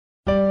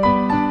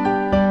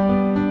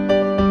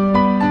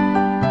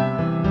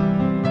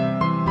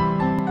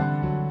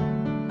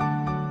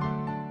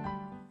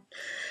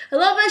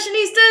Hello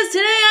fashionistas!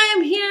 Today I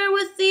am here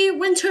with the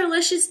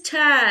Winterlicious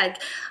tag.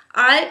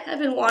 I have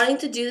been wanting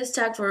to do this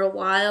tag for a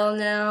while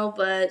now,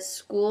 but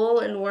school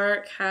and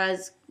work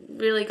has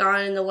really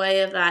gone in the way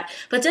of that.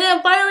 But today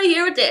I'm finally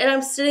here with it, and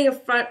I'm sitting in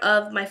front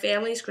of my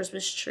family's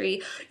Christmas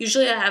tree.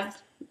 Usually I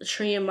have a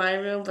tree in my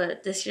room,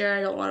 but this year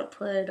I don't want to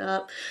put it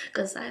up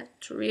because I have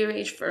to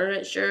rearrange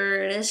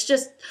furniture, and it's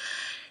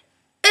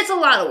a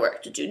lot of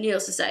work to do,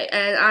 needless to say,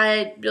 and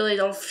I really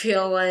don't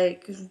feel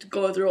like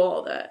going through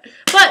all that.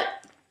 But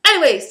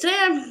anyways, today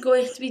I'm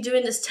going to be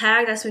doing this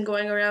tag that's been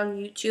going around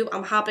YouTube.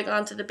 I'm hopping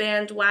onto the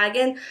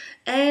bandwagon,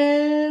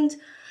 and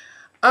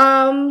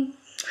I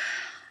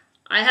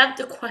have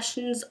the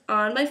questions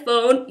on my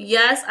phone.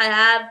 Yes, I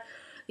have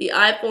the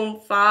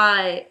iPhone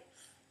 5.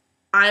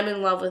 I'm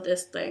in love with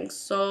this thing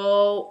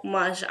so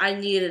much. I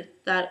needed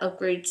that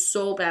upgrade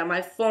so bad.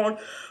 My phone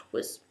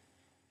was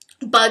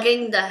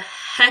bugging the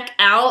heck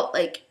out.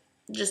 Like,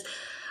 just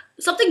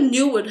something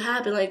new would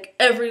happen like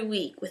every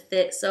week with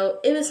it, so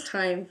it was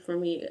time for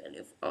me to get a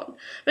new phone.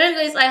 But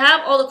anyways, I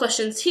have all the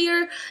questions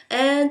here,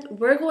 and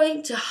we're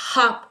going to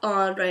hop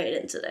on right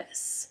into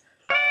this.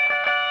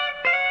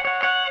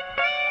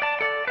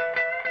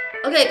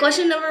 Okay,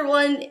 question number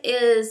 1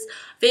 is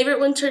favorite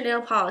winter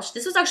nail polish.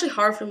 This was actually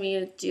hard for me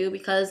to do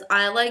because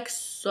I like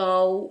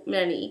so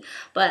many,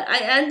 but I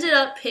ended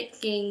up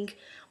picking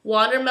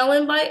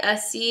Watermelon by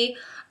Essie.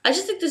 I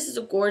just think this is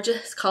a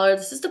gorgeous color.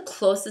 This is the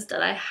closest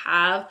that I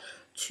have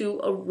to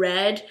a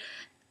red,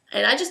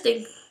 and I just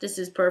think this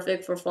is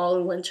perfect for fall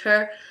and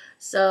winter,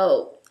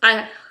 so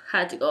I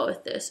had to go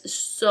with this. It's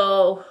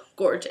so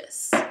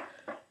gorgeous.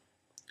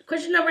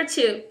 Question number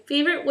 2,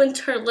 favorite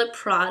winter lip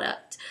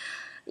product.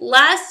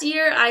 Last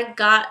year I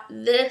got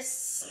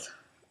this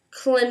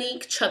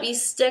Clinique Chubby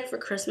Stick for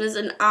Christmas,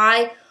 and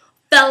I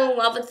fell in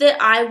love with it.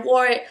 I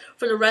wore it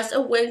for the rest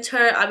of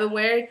winter. I've been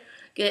wearing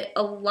it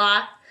a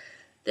lot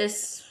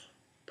this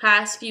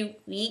past few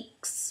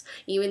weeks,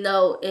 even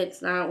though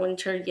it's not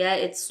winter yet.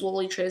 It's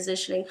slowly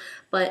transitioning,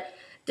 but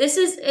this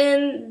is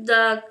in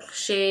the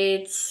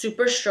shade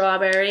Super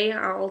Strawberry.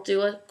 I'll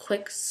do a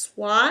quick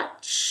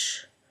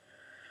swatch,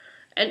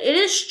 and it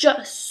is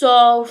just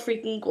so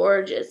freaking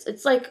gorgeous.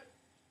 It's like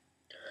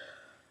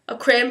a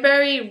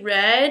cranberry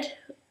red.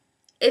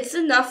 It's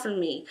enough for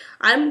me.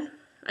 I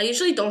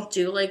usually don't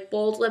do like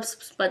bold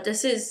lips, but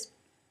this is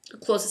the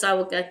closest I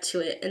will get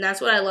to it, and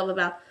that's what I love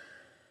about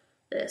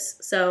this.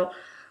 So,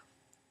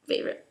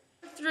 favorite.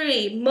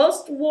 3,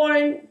 most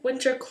worn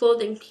winter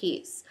clothing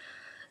piece.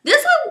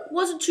 This I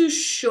wasn't too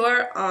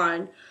sure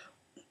on,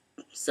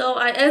 so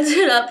I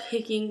ended up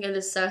picking an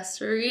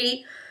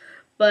accessory,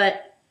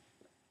 but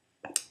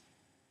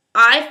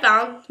I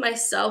found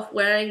myself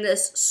wearing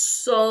this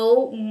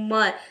so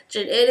much,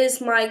 and it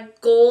is my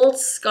gold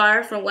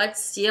scarf from Wet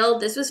Steel.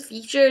 This was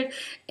featured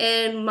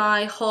in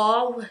my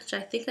haul, which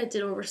I think I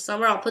did over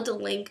summer. I'll put the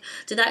link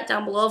to that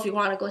down below if you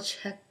want to go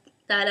check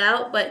that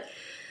out, but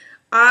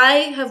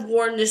I have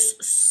worn this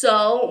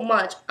so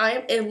much. I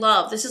am in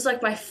love. This is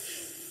like my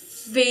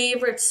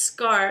favorite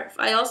scarf.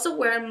 I also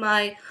wear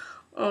my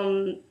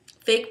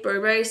fake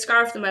Burberry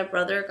scarf that my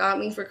brother got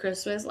me for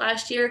Christmas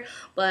last year,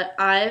 but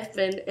I've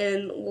been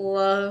in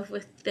love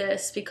with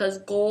this because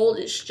gold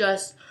is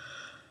just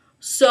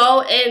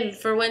so in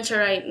for winter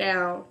right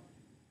now.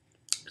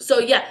 So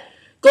yeah,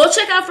 go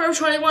check out Forever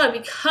 21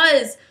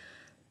 because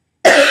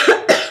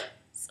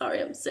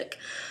sorry, I'm sick.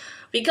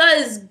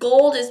 Because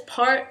gold is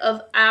part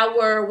of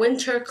our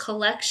winter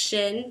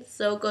collection,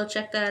 so go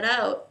check that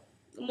out.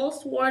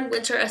 Most worn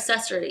winter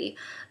accessory.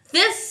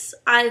 This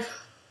I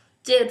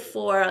did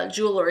for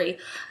jewelry,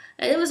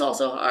 and it was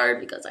also hard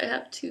because I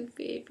have 2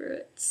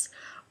 favorites.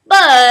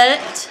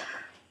 But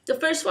the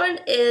first one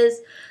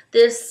is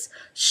this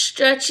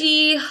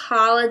stretchy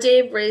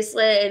holiday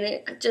bracelet, and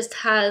it just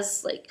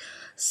has like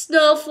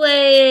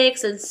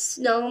snowflakes and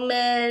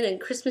snowmen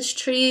and Christmas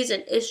trees,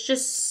 and it's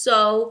just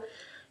so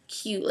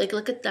cute. Like,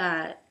 look at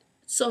that.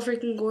 So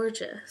freaking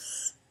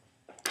gorgeous.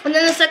 And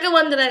then the second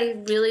one that I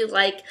really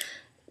like,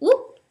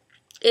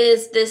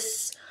 is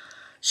this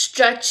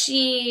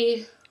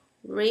stretchy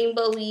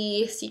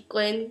rainbowy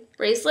sequin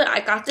bracelet.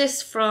 I got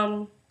this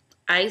from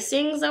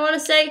Icings, I want to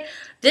say.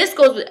 This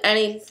goes with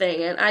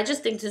anything, and I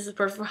just think this is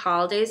perfect for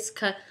holidays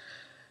because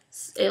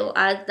it'll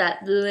add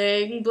that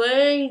bling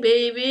bling,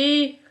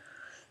 baby.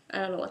 I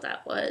don't know what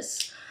that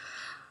was.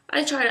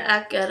 I try to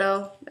act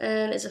ghetto,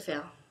 and it's a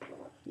fail.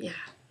 Yeah.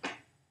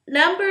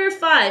 Number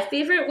 5,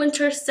 favorite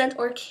winter scent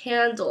or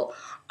candle.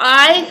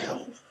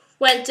 I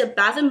went to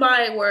Bath &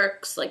 Body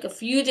Works like a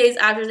few days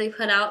after they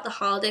put out the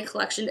holiday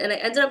collection, and I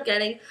ended up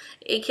getting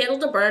a candle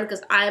to burn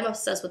because I am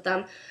obsessed with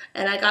them.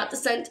 And I got the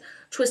scent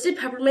Twisted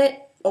Peppermint.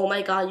 Oh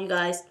my god, you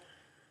guys.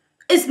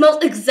 It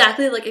smells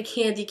exactly like a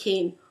candy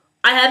cane.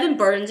 I haven't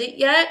burned it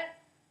yet,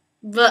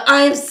 but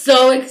I am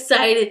so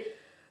excited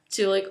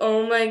to, like,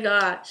 oh my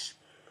gosh.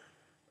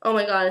 Oh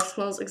my god, it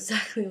smells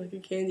exactly like a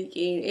candy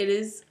cane. It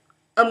is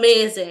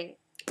amazing.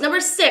 Number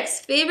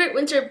 6, favorite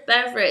winter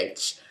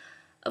beverage.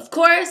 Of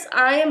course,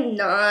 I am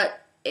not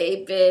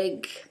a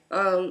big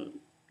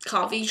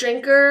coffee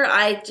drinker.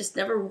 I just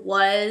never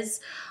was.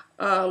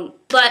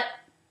 But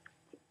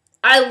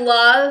I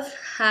love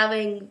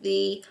having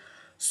the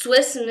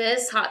Swiss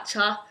Miss hot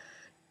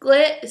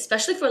chocolate,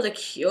 especially for the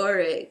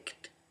Keurig.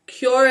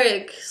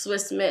 Keurig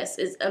Swiss Miss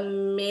is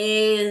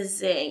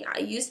amazing. I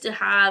used to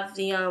have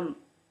the, I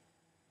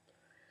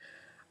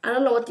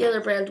don't know what the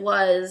other brand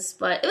was,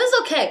 but it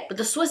was okay. But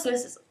the Swiss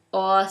Miss is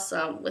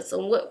awesome with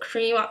some whipped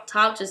cream on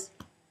top. Just,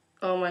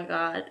 oh my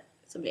god,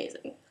 it's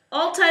amazing.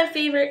 All-time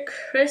favorite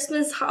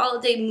Christmas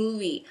holiday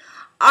movie.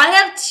 I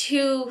have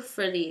 2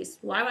 for these.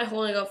 Why am I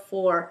holding up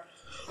 4?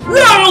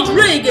 Ronald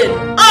Reagan!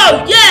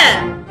 Oh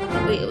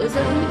yeah! Wait, was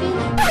that Reagan?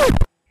 I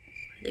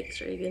think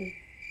it's Reagan.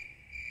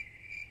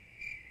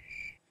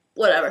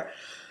 Whatever.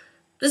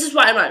 This is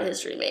why I'm not a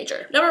history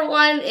major. Number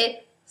 1 is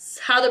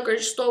How the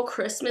Grinch Stole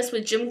Christmas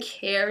with Jim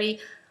Carrey.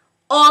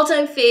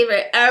 All-time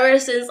favorite ever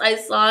since I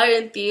saw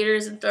it in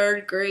theaters in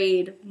 3rd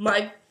grade.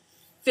 My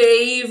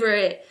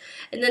favorite.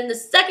 And then the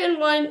second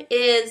one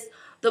is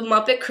The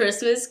Muppet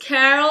Christmas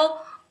Carol.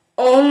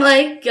 Oh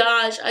my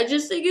gosh, I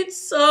just think it's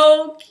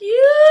so cute.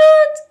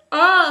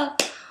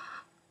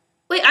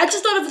 Wait, I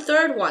just thought of a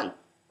 3rd one.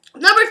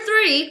 Number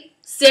 3,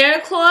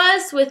 Santa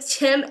Claus with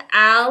Tim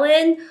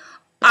Allen.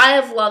 I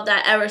have loved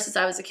that ever since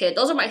I was a kid.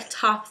 Those are my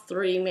top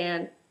 3,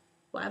 man.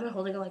 Why am I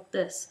holding it like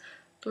this?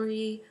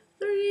 3,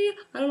 3.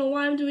 I don't know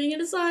why I'm doing it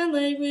in sign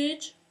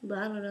language, but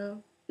I don't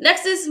know.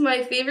 Next is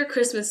my favorite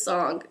Christmas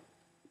song.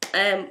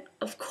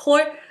 Of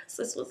course,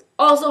 this was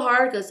also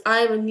hard because I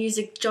am a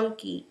music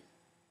junkie.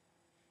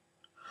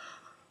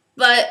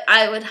 But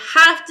I would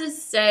have to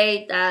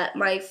say that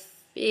my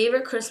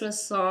favorite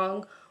Christmas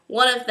song,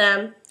 one of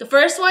them, the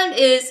first one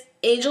is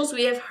Angels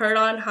We Have Heard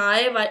on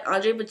High by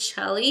Andre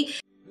Bocelli.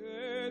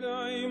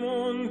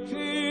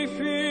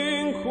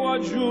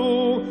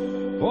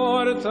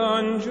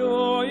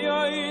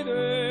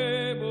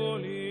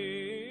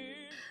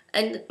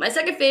 And my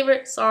second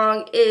favorite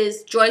song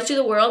is Joy to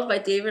the World by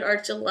David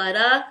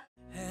Archuleta.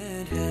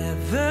 And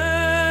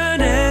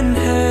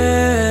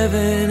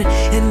heaven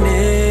and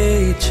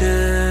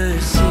nature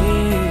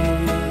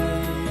sing.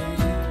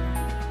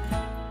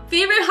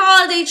 Favorite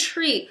holiday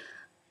treat.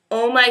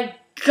 Oh my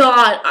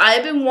god,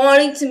 I've been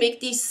wanting to make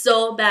these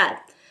so bad.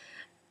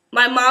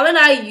 My mom and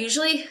I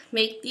usually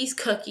make these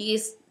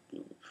cookies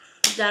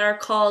that are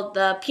called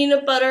the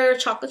peanut butter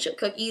chocolate chip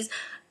cookies.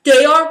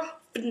 They are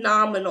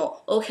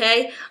phenomenal,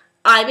 okay?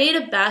 I made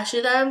a batch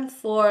of them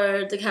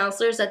for the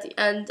counselors at the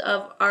end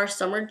of our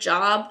summer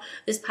job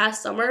this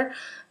past summer.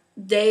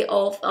 They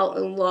all fell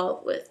in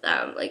love with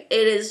them. Like,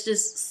 it is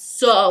just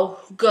so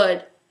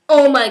good.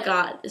 Oh my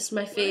god, it's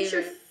my favorite. What is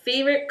your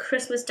favorite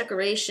Christmas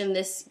decoration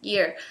this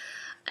year?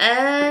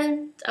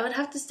 And I would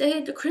have to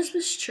say the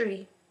Christmas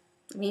tree.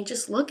 I mean,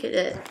 just look at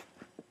it.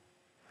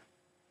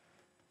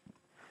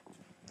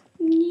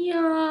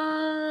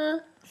 Yeah.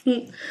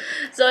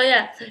 So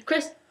yeah,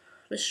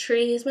 Christmas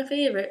tree is my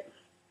favorite.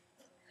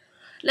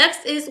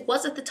 Next is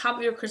what's at the top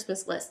of your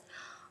Christmas list.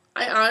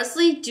 I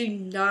honestly do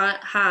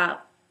not have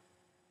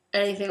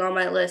anything on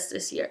my list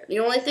this year. The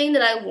only thing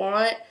that I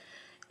want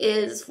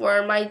is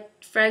for my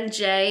friend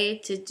Jay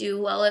to do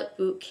well at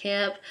boot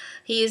camp.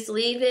 He is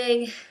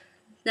leaving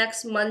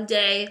next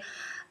Monday,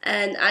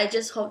 and I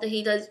just hope that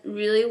he does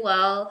really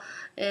well,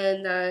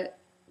 and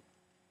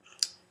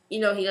you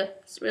know, he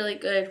does really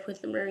good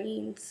with the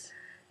Marines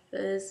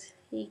because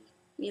he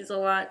means a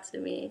lot to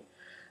me.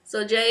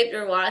 So Jay, if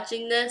you're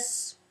watching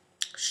this,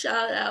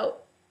 shout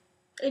out,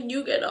 and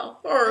you get a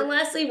heart. And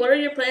lastly, what are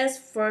your plans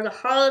for the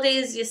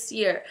holidays this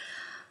year?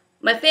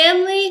 My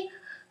family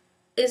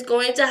is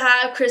going to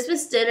have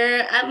Christmas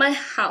dinner at my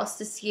house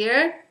this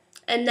year,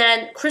 and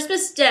then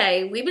Christmas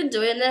Day. We've been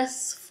doing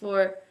this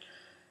for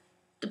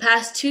the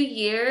past 2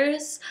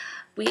 years.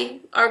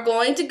 We are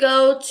going to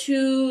go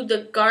to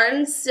the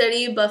Garden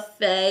City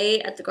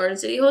buffet at the Garden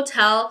City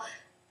Hotel.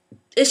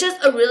 It's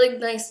just a really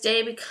nice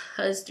day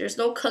because there's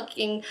no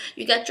cooking.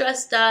 You get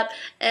dressed up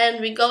and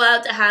we go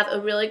out to have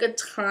a really good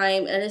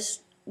time, and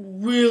it's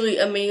really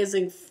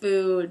amazing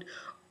food.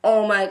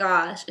 Oh my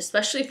gosh,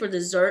 especially for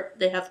dessert,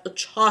 they have the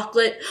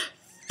chocolate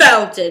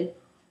fountain.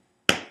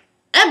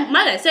 And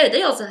might I say,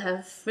 they also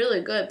have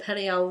really good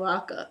penne alla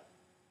vodka.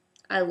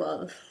 I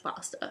love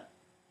pasta.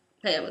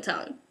 Hey, I'm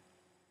Italian.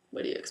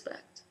 What do you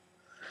expect?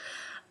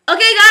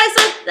 Okay, guys,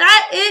 so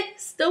that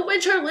is the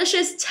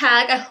Winterlicious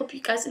tag. I hope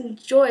you guys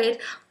enjoyed.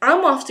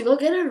 I'm off to go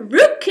get a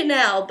root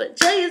canal, but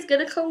Jay is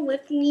going to come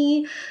with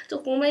me to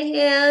hold my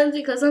hand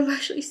because I'm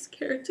actually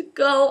scared to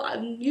go.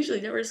 I'm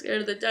usually never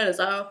scared of the dentist.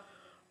 I don't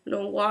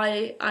know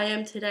why I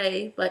am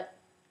today, but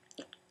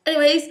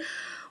anyways,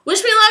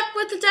 wish me luck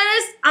with the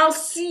dentist. I'll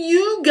see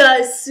you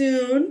guys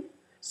soon.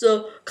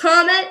 So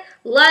comment,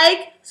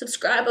 like,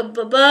 subscribe up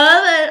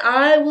above, and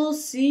I will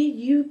see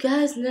you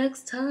guys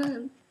next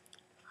time.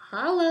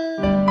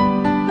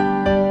 Holla!